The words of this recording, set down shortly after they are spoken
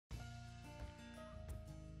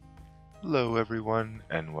Hello everyone,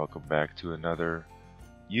 and welcome back to another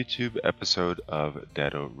YouTube episode of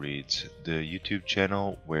Dado Reads, the YouTube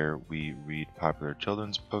channel where we read popular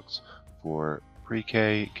children's books for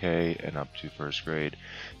pre-K, K, and up to first grade.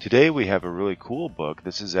 Today we have a really cool book.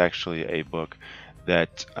 This is actually a book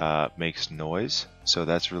that makes noise, so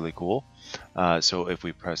that's really cool. So if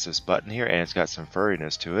we press this button here, and it's got some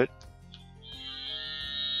furriness to it.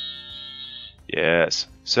 Yes,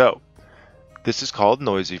 so this is called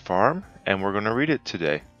Noisy Farm, and we're going to read it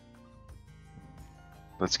today.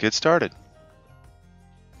 Let's get started.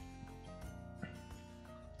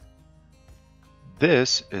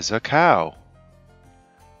 This is a cow.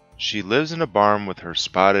 She lives in a barn with her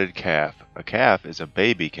spotted calf. A calf is a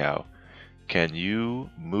baby cow. Can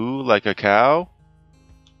you moo like a cow?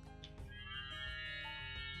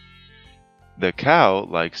 The cow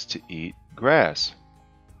likes to eat grass.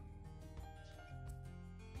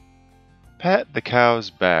 Pat the cow's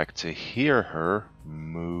back to hear her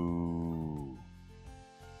moo.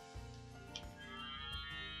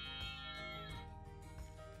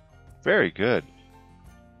 Very good.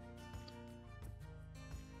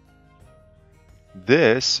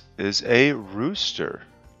 This is a rooster.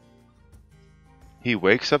 He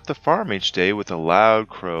wakes up the farm each day with a loud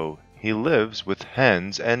crow. He lives with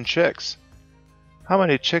hens and chicks. How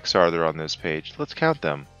many chicks are there on this page? Let's count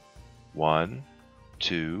them. 1,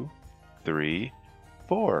 2, 3,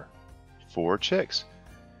 4. 4 chicks.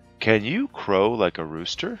 Can you crow like a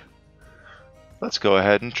rooster? Let's go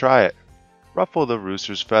ahead and try it. Ruffle the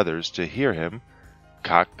rooster's feathers to hear him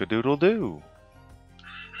cock-a-doodle-doo.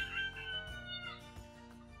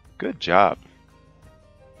 Good job.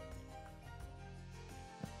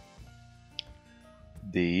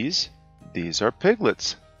 These are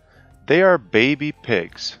piglets. They are baby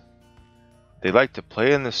pigs. They like to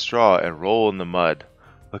play in the straw and roll in the mud.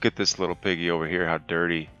 Look at this little piggy over here, how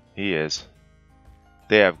dirty he is.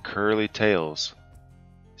 They have curly tails.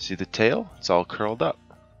 See the tail? It's all curled up.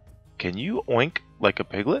 Can you oink like a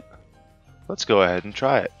piglet? Let's go ahead and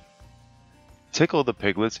try it. Tickle the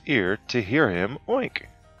piglet's ear to hear him oink.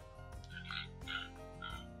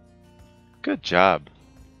 Good job.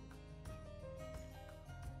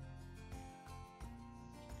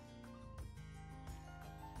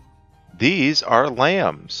 These are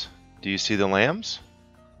lambs. Do you see the lambs?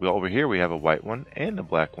 Well, over here we have a white one and a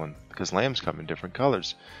black one because lambs come in different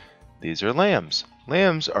colors. These are lambs.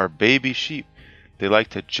 Lambs are baby sheep. They like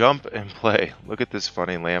to jump and play. Look at this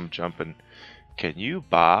funny lamb jumping. Can you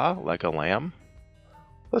baa like a lamb?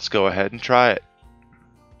 Let's go ahead and try it.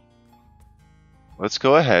 Let's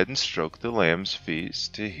go ahead and stroke the lamb's feet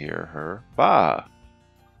to hear her baa.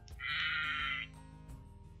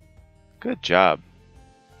 Good job.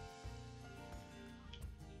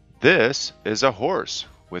 This is a horse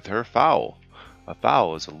with her foal. A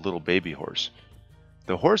foal is a little baby horse.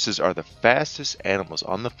 The horses are the fastest animals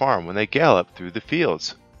on the farm when they gallop through the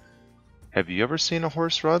fields. Have you ever seen a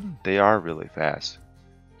horse run? They are really fast.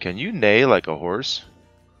 Can you neigh like a horse?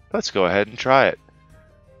 Let's go ahead and try it.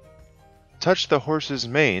 Touch the horse's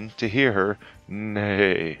mane to hear her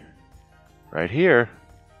neigh. Right here.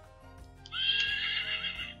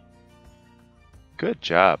 Good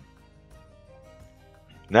job.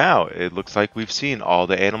 Now it looks like we've seen all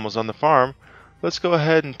the animals on the farm. Let's go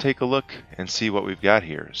ahead and take a look and see what we've got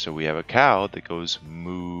here. So we have a cow that goes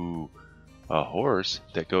moo, a horse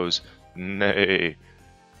that goes neigh,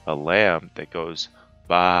 a lamb that goes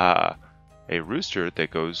baa, a rooster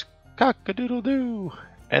that goes cock-a-doodle-doo,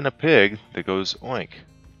 and a pig that goes oink.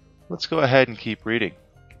 Let's go ahead and keep reading.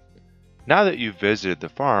 Now that you've visited the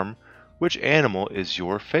farm, which animal is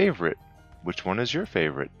your favorite? Which one is your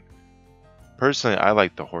favorite? Personally, I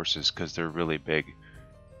like the horses because they're really big.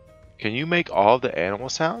 Can you make all the animal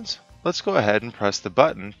sounds? Let's go ahead and press the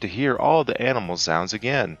button to hear all the animal sounds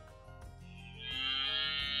again.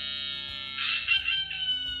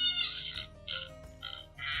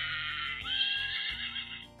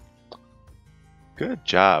 Good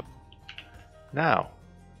job. Now,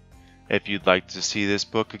 if you'd like to see this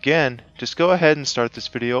book again, just go ahead and start this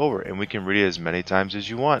video over and we can read it as many times as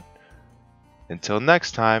you want. Until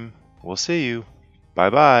next time, we'll see you.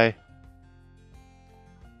 Bye-bye.